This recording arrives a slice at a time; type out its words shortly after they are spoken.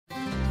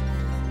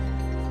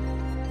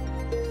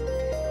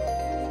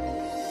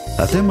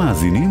אתם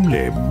מאזינים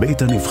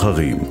לבית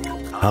הנבחרים,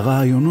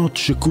 הרעיונות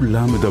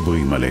שכולם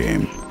מדברים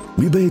עליהם,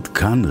 מבית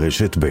כאן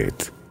רשת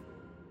בית.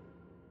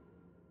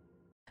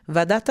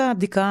 ועדת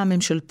הבדיקה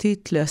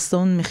הממשלתית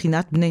לאסון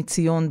מכינת בני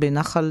ציון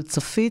בנחל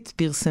צפית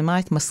פרסמה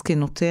את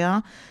מסקנותיה,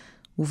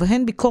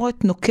 ובהן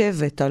ביקורת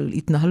נוקבת על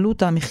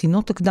התנהלות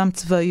המכינות הקדם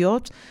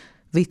צבאיות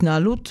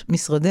והתנהלות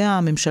משרדי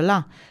הממשלה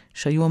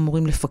שהיו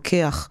אמורים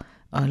לפקח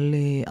על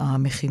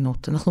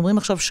המכינות. אנחנו אומרים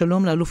עכשיו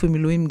שלום לאלוף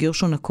במילואים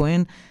גרשון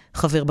הכהן,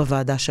 חבר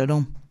בוועדה.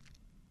 שלום.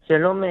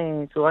 שלום,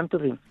 צהריים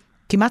טובים.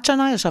 כמעט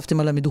שנה ישבתם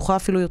על המדוכה,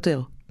 אפילו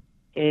יותר.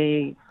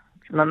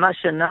 ממש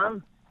שנה,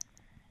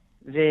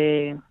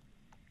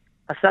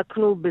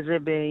 ועסקנו בזה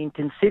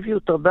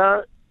באינטנסיביות רבה,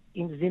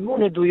 עם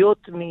זימון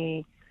עדויות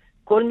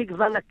מכל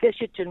מגוון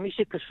הקשת של מי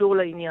שקשור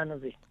לעניין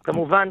הזה.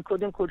 כמובן,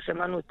 קודם כל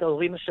שמענו את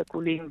ההורים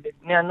השכולים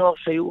ובני הנוער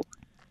שהיו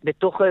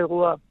בתוך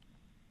האירוע.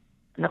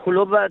 אנחנו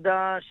לא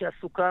ועדה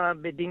שעסוקה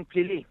בדין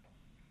פלילי.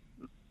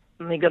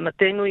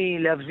 מגמתנו היא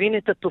להבין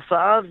את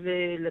התופעה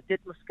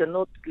ולתת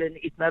מסקנות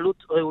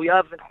להתנהלות ראויה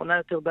ונכונה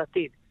יותר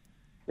בעתיד.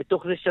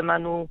 בתוך זה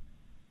שמענו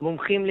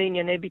מומחים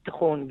לענייני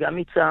ביטחון, גם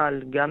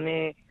מצה"ל, גם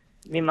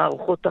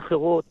ממערכות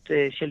אחרות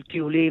של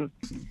טיולים.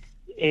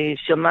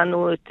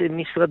 שמענו את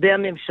משרדי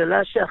הממשלה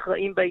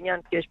שאחראים בעניין,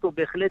 כי יש פה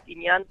בהחלט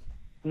עניין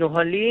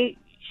נוהלי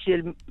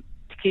של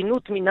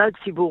תקינות מינהל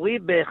ציבורי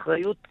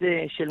באחריות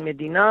של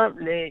מדינה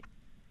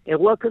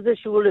לאירוע כזה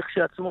שהוא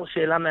לכשעצמו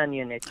שאלה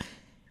מעניינת.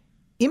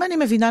 אם אני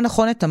מבינה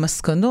נכון את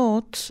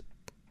המסקנות,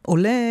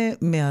 עולה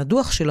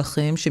מהדוח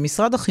שלכם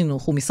שמשרד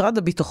החינוך ומשרד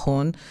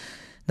הביטחון,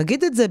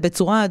 נגיד את זה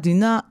בצורה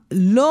עדינה,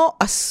 לא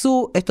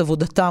עשו את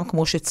עבודתם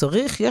כמו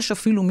שצריך, יש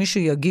אפילו מי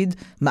שיגיד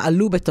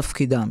מעלו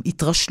בתפקידם,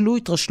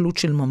 התרשלות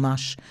של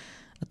ממש.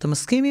 אתה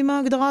מסכים עם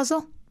ההגדרה הזו?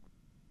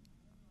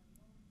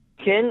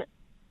 כן,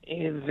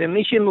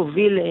 ומי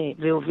שמוביל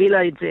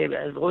והובילה את זה,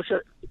 ראש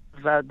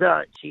הוועדה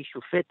שהיא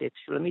שופטת,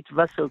 שולמית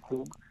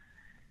וסרקוג,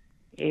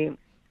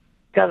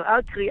 קראה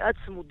קריאה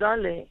צמודה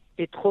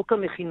את חוק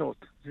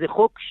המכינות. זה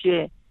חוק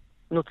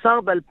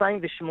שנוצר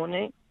ב-2008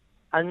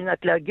 על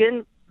מנת להגן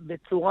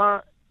בצורה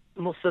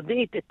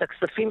מוסדית את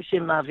הכספים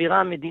שמעבירה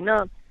המדינה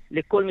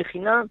לכל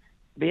מכינה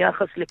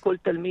ביחס לכל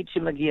תלמיד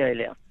שמגיע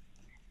אליה.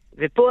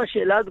 ופה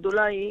השאלה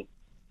הגדולה היא,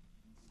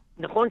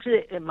 נכון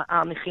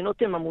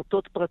שהמכינות הן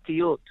עמותות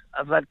פרטיות,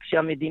 אבל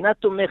כשהמדינה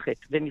תומכת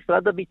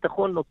ומשרד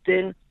הביטחון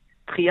נותן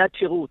דחיית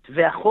שירות,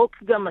 והחוק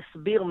גם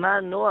מסביר מה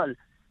הנוהל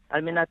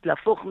על מנת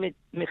להפוך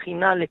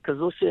מכינה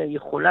לכזו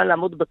שיכולה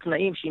לעמוד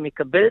בתנאים שהיא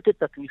מקבלת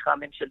את התמיכה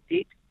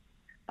הממשלתית,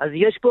 אז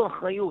יש פה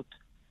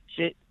אחריות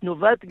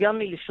שנובעת גם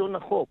מלשון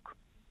החוק,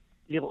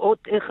 לראות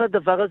איך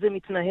הדבר הזה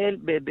מתנהל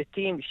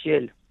בהיבטים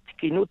של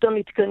תקינות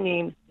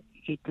המתקנים,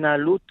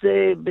 התנהלות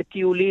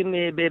בטיולים,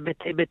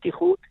 בהיבטי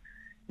בטיחות,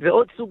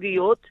 ועוד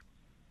סוגיות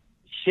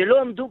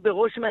שלא עמדו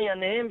בראש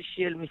מעייניהם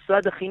של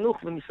משרד החינוך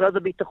ומשרד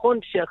הביטחון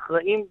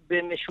שאחראים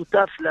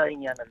במשותף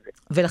לעניין הזה.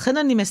 ולכן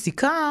אני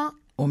מסיקה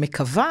או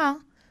מקווה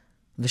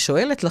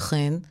ושואלת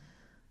לכן,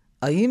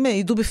 האם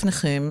העידו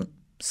בפניכם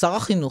שר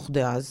החינוך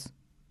דאז,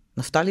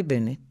 נפתלי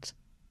בנט,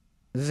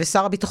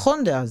 ושר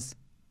הביטחון דאז,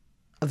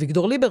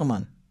 אביגדור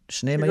ליברמן,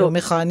 שניהם היום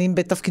מכהנים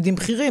בתפקידים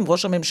בכירים,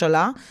 ראש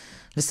הממשלה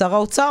ושר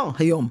האוצר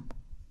היום.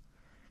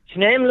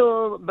 שניהם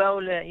לא באו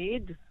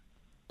להעיד.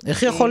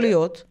 איך יכול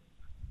להיות?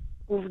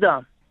 עובדה.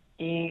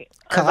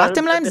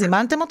 קראתם להם?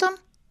 זימנתם אותם?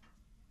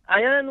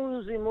 היה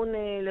לנו זימון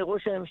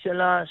לראש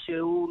הממשלה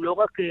שהוא לא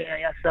רק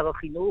היה שר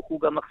החינוך,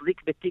 הוא גם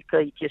מחזיק בתיק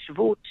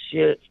ההתיישבות,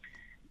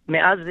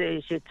 שמאז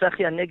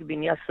שצחי הנגבי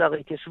נהיה שר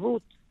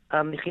ההתיישבות,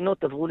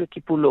 המכינות עברו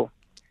לטיפולו.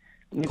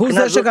 הוא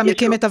זה שגם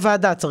הקים את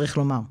הוועדה, צריך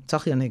לומר,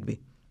 צחי הנגבי.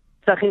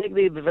 צחי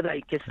הנגבי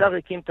בוודאי, כשר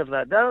הקים את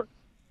הוועדה,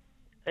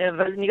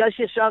 אבל ניגש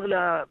ישר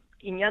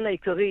לעניין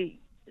העיקרי,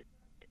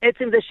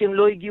 עצם זה שהם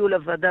לא הגיעו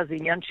לוועדה זה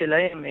עניין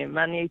שלהם,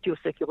 מה אני הייתי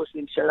עושה כראש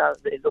ממשלה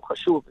זה לא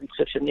חשוב, אני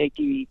חושב שאני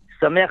הייתי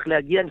שמח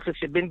להגיע, אני חושב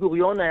שבן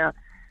גוריון היה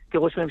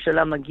כראש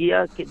ממשלה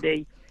מגיע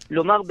כדי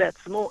לומר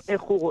בעצמו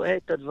איך הוא רואה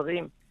את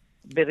הדברים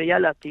בראייה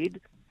לעתיד,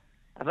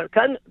 אבל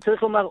כאן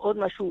צריך לומר עוד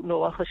משהו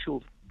נורא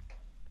חשוב.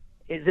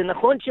 זה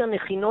נכון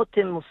שהמכינות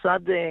הן מוסד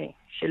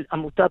של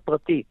עמותה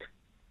פרטית,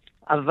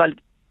 אבל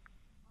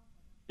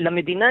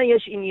למדינה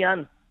יש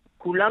עניין,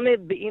 כולם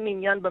מביעים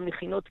עניין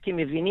במכינות כי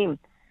מבינים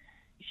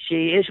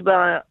שיש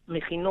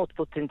במכינות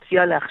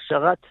פוטנציאל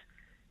להכשרת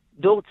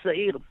דור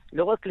צעיר,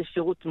 לא רק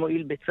לשירות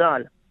מועיל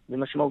בצה"ל, זה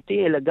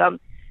משמעותי, אלא גם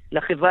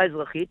לחברה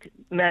האזרחית.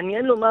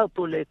 מעניין לומר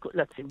פה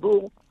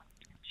לציבור,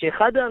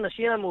 שאחד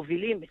האנשים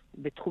המובילים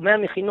בתחומי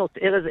המכינות,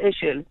 ארז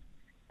אשל,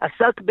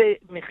 עסק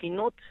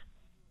במכינות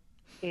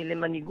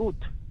למנהיגות,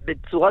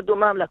 בצורה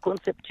דומה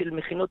לקונספט של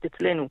מכינות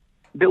אצלנו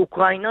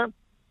באוקראינה,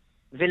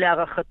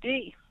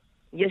 ולהערכתי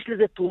יש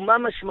לזה תרומה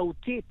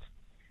משמעותית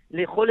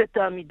ליכולת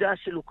העמידה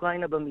של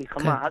אוקראינה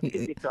במלחמה.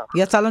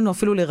 יצא לנו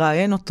אפילו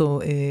לראיין אותו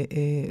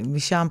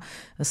משם,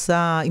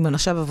 עשה עם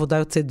אנשיו עבודה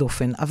יוצאת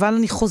דופן. אבל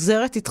אני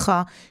חוזרת איתך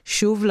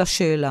שוב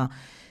לשאלה,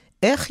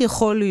 איך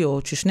יכול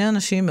להיות ששני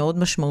אנשים מאוד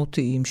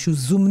משמעותיים,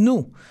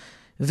 שזומנו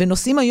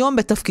ונושאים היום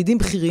בתפקידים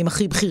בכירים,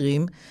 הכי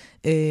בכירים,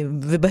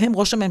 ובהם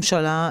ראש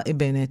הממשלה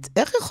בנט.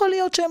 איך יכול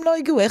להיות שהם לא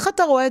הגיעו? איך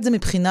אתה רואה את זה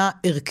מבחינה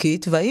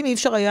ערכית, והאם אי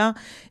אפשר היה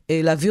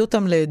להביא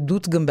אותם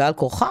לעדות גם בעל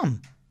כורחם?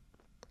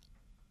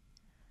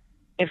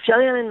 אפשר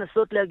היה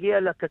לנסות להגיע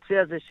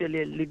לקצה הזה של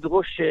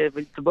לדרוש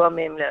ולצבוע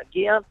מהם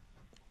להגיע.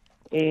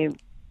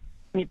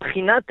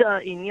 מבחינת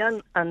העניין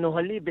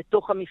הנוהלי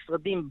בתוך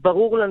המשרדים,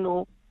 ברור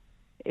לנו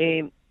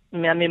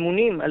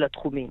מהממונים על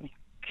התחומים,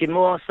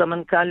 כמו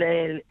הסמנכ"ל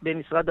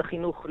במשרד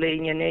החינוך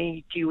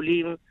לענייני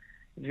טיולים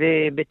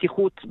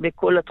ובטיחות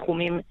בכל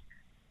התחומים,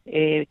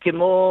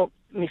 כמו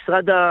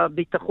משרד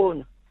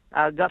הביטחון,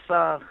 האגף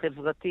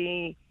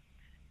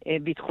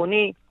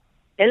החברתי-ביטחוני,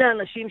 אלה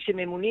האנשים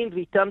שממונים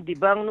ואיתם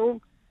דיברנו,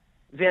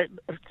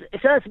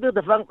 ואפשר להסביר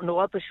דבר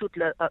נורא פשוט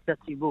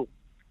לציבור.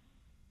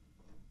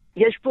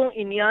 יש פה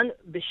עניין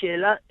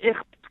בשאלה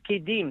איך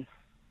פקידים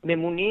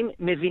ממונים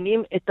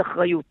מבינים את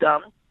אחריותם.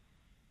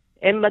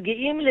 הם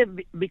מגיעים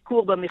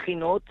לביקור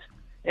במכינות,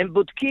 הם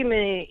בודקים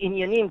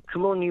עניינים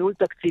כמו ניהול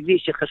תקציבי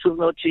שחשוב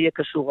מאוד שיהיה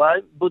קשור,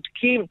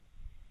 בודקים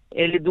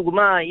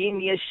לדוגמה אם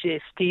יש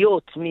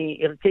סטיות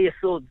מערכי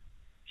יסוד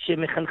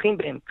שמחנכים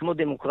בהם כמו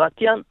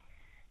דמוקרטיה,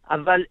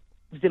 אבל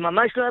זה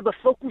ממש לא היה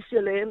בפוקוס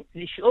שלהם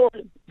לשאול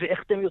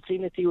ואיך אתם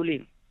יוצאים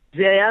לטיולים.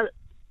 זה היה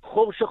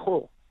חור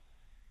שחור.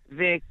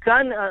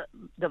 וכאן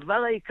הדבר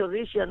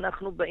העיקרי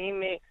שאנחנו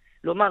באים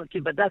לומר,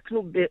 כי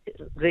בדקנו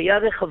בראייה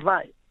רחבה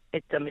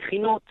את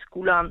המכינות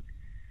כולם,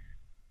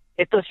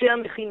 את ראשי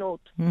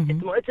המכינות,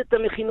 את מועצת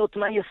המכינות,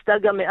 מה היא עשתה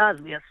גם מאז,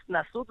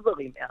 ונעשו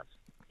דברים מאז.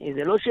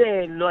 זה לא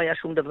שלא היה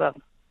שום דבר.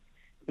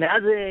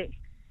 מאז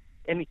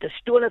הם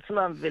התעשתו על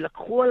עצמם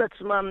ולקחו על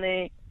עצמם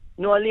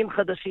נועלים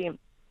חדשים.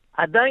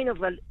 עדיין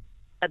אבל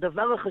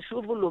הדבר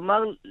החשוב הוא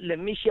לומר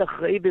למי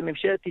שאחראי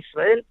בממשלת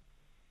ישראל,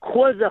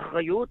 קחו על זה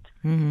אחריות.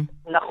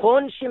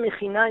 נכון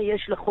שמכינה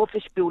יש לה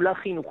חופש פעולה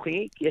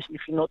חינוכי, כי יש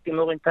מכינות עם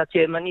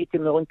אוריינטציה ימנית,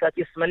 עם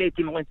אוריינטציה שמאלית,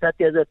 עם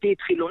אוריינטציה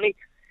דתית, חילונית,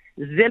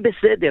 זה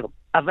בסדר.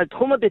 אבל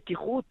תחום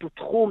הבטיחות הוא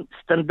תחום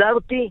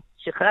סטנדרטי,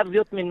 שחייב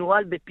להיות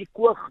מנוהל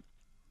בפיקוח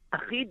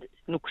אחיד,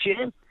 נוקשה,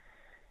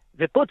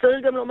 ופה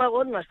צריך גם לומר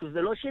עוד משהו,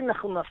 זה לא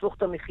שאנחנו נהפוך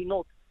את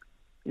המכינות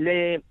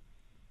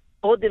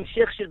לעוד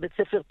המשך של בית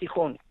ספר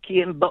תיכון,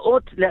 כי הן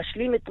באות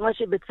להשלים את מה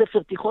שבית ספר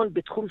תיכון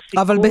בתחום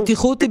סיכון. אבל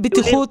בטיחות היא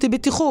בטיחות היא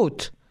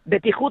בטיחות.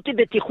 בטיחות היא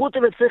בטיחות,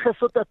 אבל צריך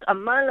לעשות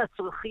התאמה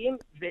לצרכים,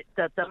 ואת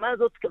ההתאמה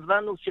הזאת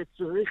קבענו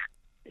שצריך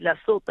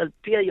לעשות על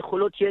פי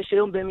היכולות שיש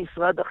היום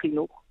במשרד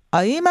החינוך.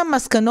 האם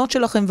המסקנות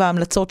שלכם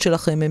וההמלצות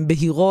שלכם הן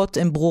בהירות,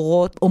 הן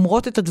ברורות,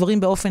 אומרות את הדברים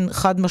באופן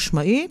חד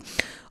משמעי,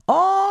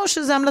 או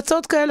שזה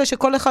המלצות כאלה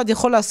שכל אחד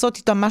יכול לעשות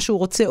איתם מה שהוא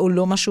רוצה או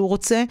לא מה שהוא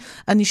רוצה?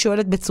 אני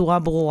שואלת בצורה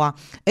ברורה,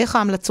 איך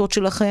ההמלצות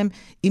שלכם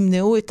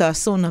ימנעו את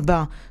האסון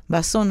הבא?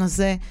 באסון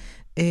הזה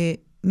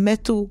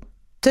מתו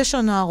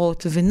 9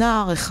 נערות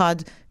ונער אחד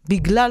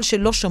בגלל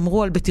שלא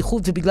שמרו על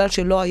בטיחות ובגלל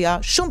שלא היה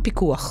שום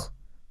פיקוח.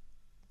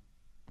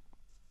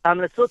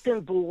 ההמלצות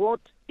הן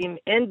ברורות, אם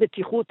אין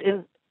בטיחות,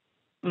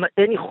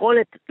 אין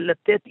יכולת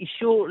לתת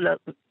אישור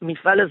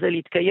למפעל הזה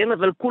להתקיים,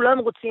 אבל כולם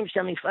רוצים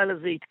שהמפעל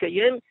הזה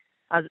יתקיים.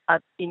 אז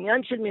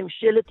העניין של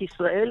ממשלת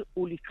ישראל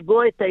הוא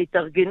לקבוע את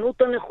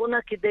ההתארגנות הנכונה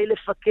כדי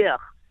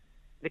לפקח,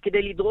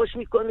 וכדי לדרוש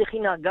מכל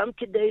מכינה, גם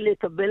כדי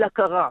לקבל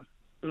הכרה,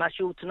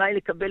 משהו תנאי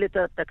לקבל את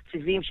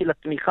התקציבים של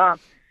התמיכה,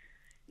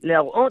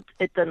 להראות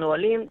את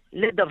הנועלים,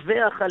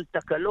 לדווח על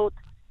תקלות,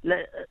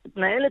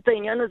 לנהל את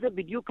העניין הזה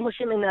בדיוק כמו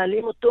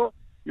שמנהלים אותו,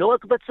 לא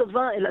רק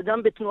בצבא, אלא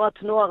גם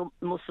בתנועת נוער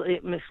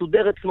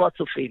מסודרת כמו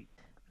הצופים.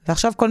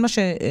 ועכשיו כל מה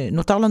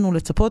שנותר לנו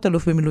לצפות,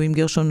 אלוף במילואים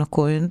גרשון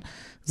הכהן,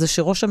 זה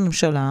שראש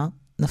הממשלה,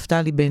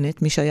 נפתלי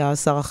בנט, מי שהיה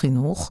שר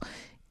החינוך,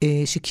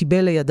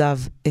 שקיבל לידיו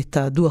את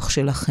הדוח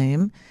שלכם,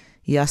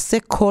 יעשה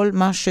כל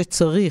מה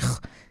שצריך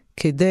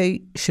כדי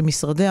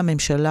שמשרדי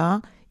הממשלה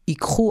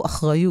ייקחו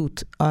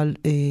אחריות על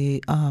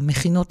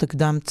המכינות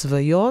הקדם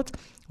צבאיות,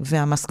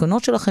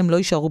 והמסקנות שלכם לא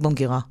יישארו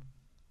במגירה.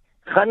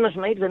 חד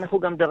משמעית, ואנחנו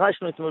גם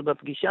דרשנו אתמול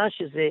בפגישה,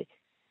 שזה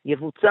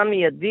יבוצע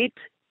מיידית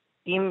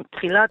עם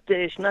תחילת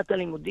שנת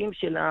הלימודים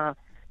של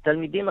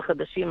התלמידים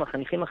החדשים,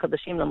 החניכים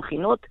החדשים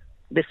למכינות,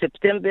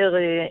 בספטמבר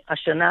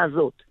השנה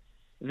הזאת.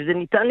 וזה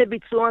ניתן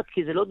לביצוע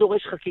כי זה לא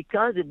דורש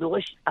חקיקה, זה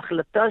דורש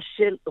החלטה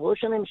של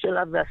ראש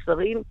הממשלה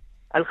והשרים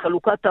על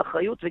חלוקת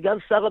האחריות, וגם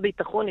שר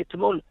הביטחון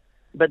אתמול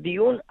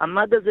בדיון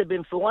עמד על זה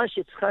במפורש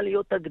שצריכה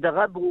להיות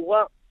הגדרה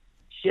ברורה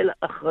של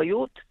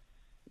אחריות,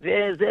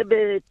 וזה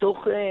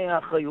בתוך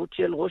האחריות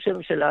של ראש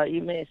הממשלה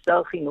עם שר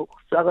החינוך,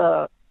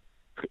 שר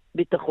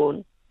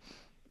הביטחון,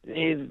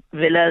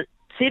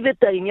 ולהציב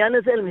את העניין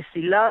הזה על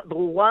מסילה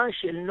ברורה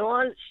של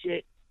נוהל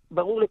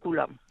שברור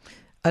לכולם.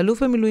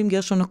 אלוף במילואים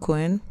גרשון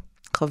הכהן,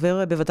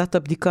 חבר בוועדת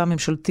הבדיקה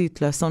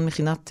הממשלתית לאסון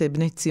מכינת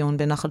בני ציון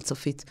בנחל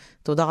צפית.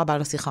 תודה רבה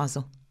על השיחה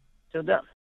הזו. תודה.